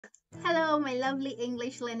Hello, my lovely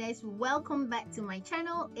English learners. Welcome back to my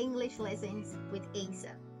channel, English Lessons with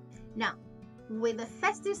Asa. Now, with the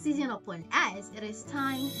festive season upon us, it is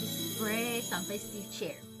time to spread some festive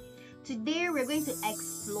cheer. Today, we're going to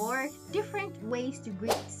explore different ways to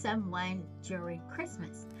greet someone during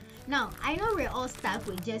Christmas. Now, I know we're all stuck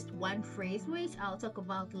with just one phrase, which I'll talk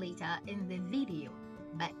about later in the video,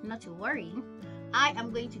 but not to worry. I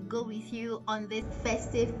am going to go with you on this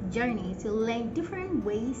festive journey to learn different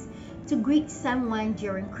ways to greet someone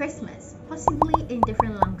during Christmas, possibly in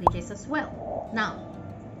different languages as well. Now,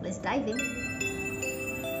 let's dive in.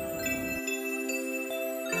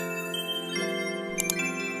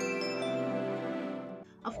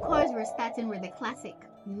 Of course, we're starting with the classic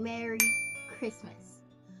Merry Christmas.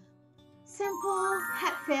 Simple,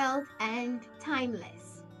 heartfelt, and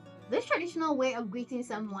timeless. This traditional way of greeting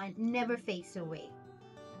someone never fades away.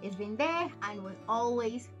 It's been there and will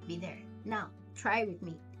always be there. Now, try with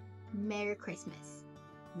me. Merry Christmas.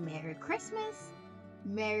 Merry Christmas.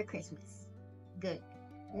 Merry Christmas. Good.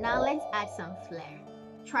 Now let's add some flair.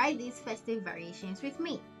 Try these festive variations with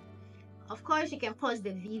me. Of course, you can pause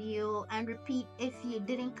the video and repeat if you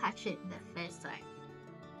didn't catch it the first time.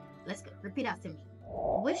 Let's go. Repeat after me.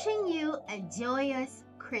 Wishing you a joyous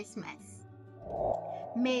Christmas.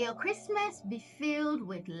 May your Christmas be filled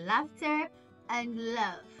with laughter and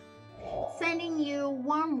love. Sending you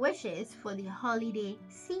warm wishes for the holiday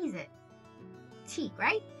season. Cheap,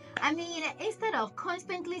 right? I mean, instead of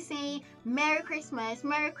constantly saying Merry Christmas,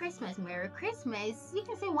 Merry Christmas, Merry Christmas, you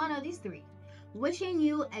can say one of these three. Wishing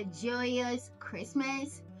you a joyous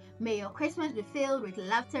Christmas. May your Christmas be filled with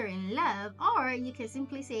laughter and love. Or you can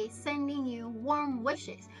simply say sending you warm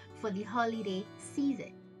wishes for the holiday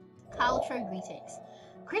season. Cultural greetings.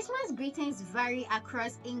 Christmas greetings vary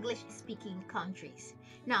across English-speaking countries.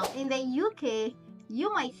 Now, in the UK,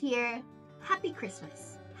 you might hear Happy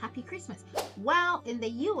Christmas, Happy Christmas. While in the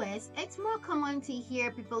US, it's more common to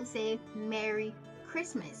hear people say Merry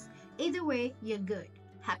Christmas. Either way, you're good.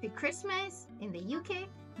 Happy Christmas in the UK,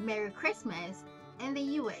 Merry Christmas in the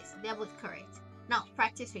US. They're both correct. Now,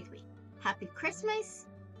 practice with me. Happy Christmas,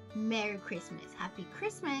 Merry Christmas. Happy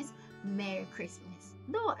Christmas, Merry Christmas.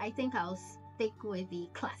 Though I think I'll stick with the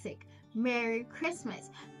classic Merry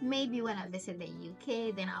Christmas. Maybe when I visit the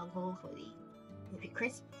UK, then I'll go for the Happy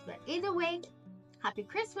Christmas. But either way, Happy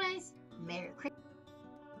Christmas, Merry Christmas.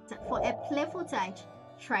 For a playful touch,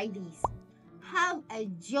 try these. Have a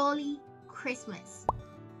jolly Christmas.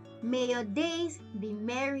 May your days be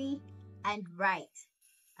merry and bright.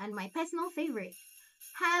 And my personal favorite,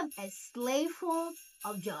 have a sleigh full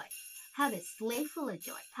of joy. Have a sleigh full of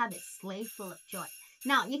joy. Have a sleigh full of joy.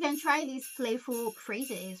 Now, you can try these playful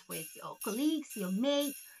phrases with your colleagues, your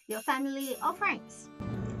mates, your family, or friends.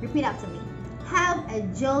 Repeat after me. Have a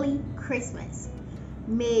jolly Christmas.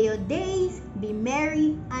 May your days be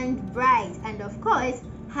merry and bright. And of course,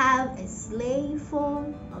 have a sleigh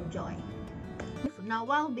full of joy. Now,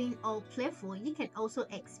 while being all playful, you can also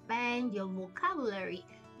expand your vocabulary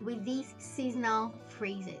with these seasonal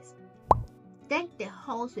phrases. Deck the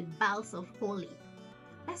halls with boughs of holly.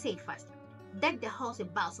 Let's say it faster. Deck the halls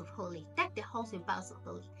with boughs of holly. Deck the halls with boughs of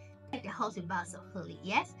holly. Deck the halls with boughs of holly.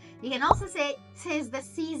 Yes? You can also say, 'tis the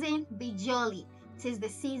season, be jolly. 'Tis the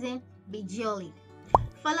season, be jolly.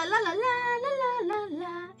 Fa la la la la la la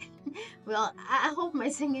la. Well, I hope my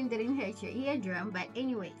singing didn't hurt your eardrum, but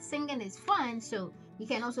anyway, singing is fun, so you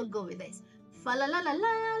can also go with this. Fa la la la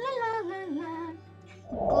la la la la.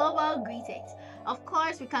 Global greetings. Of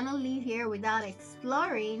course, we cannot leave here without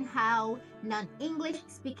exploring how non-English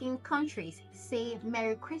speaking countries say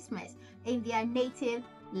Merry Christmas in their native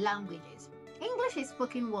languages. English is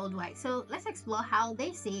spoken worldwide, so let's explore how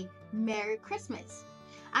they say Merry Christmas.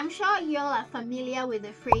 I'm sure you all are familiar with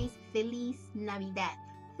the phrase Feliz Navidad.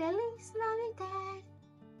 Feliz Navidad.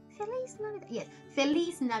 Feliz Navidad. Yes,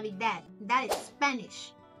 Feliz Navidad. That is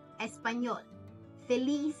Spanish. Español.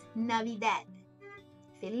 Feliz Navidad.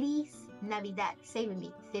 Feliz Navidad. Say with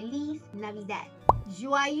me. Feliz Navidad.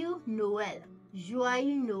 Joyeux Noël.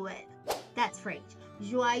 Joyeux Noël. That's French.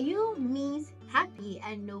 Joyeux means happy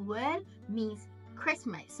and Noël means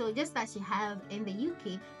Christmas. So just as you have in the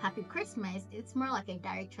UK, Happy Christmas, it's more like a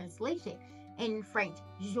direct translation. In French,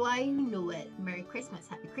 Joyeux Noël. Merry Christmas.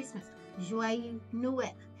 Happy Christmas. Joyeux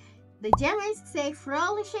Noël. The Germans say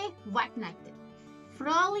Fröhliche Weihnachten.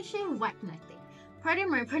 Fröhliche Weihnachten.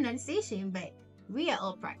 Pardon my pronunciation, but we are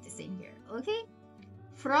all practicing here, okay?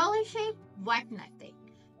 Fröhliche Weihnachten.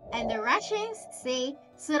 And the Russians say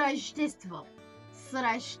Srajdestvo.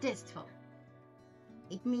 Srajdestvo.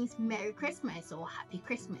 It means Merry Christmas or Happy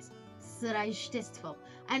Christmas. Srajdestvo.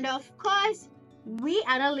 And of course, We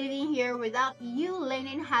are not living here without you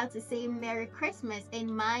learning how to say Merry Christmas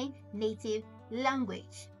in my native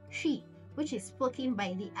language, Shi, which is spoken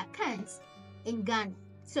by the Akans in Ghana.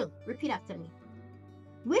 So, repeat after me.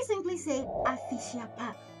 We simply say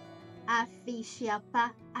afehyiapa,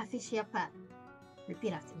 afehyiapa, afehyiapa.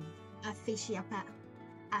 Repeat after me. Afehyiapa,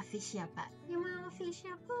 afehyiapa.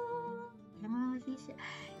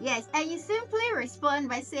 Yes, and you simply respond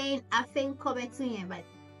by saying afehyiapa, but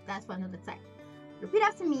that's for another time. Repeat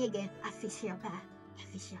after me again. Afehyiapa,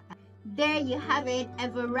 afehyiapa. There you have it, a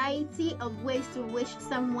variety of ways to wish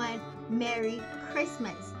someone Merry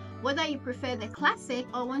Christmas. Whether you prefer the classic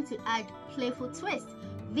or want to add playful twist,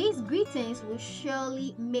 these greetings will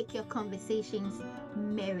surely make your conversations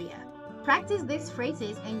merrier. Practice these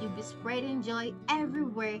phrases and you'll be spreading joy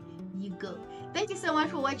everywhere you go. Thank you so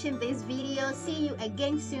much for watching this video. See you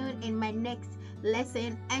again soon in my next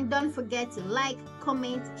lesson, and don't forget to like,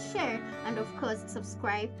 comment, share, and of course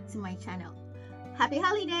subscribe to my channel. Happy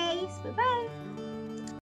holidays! Bye bye!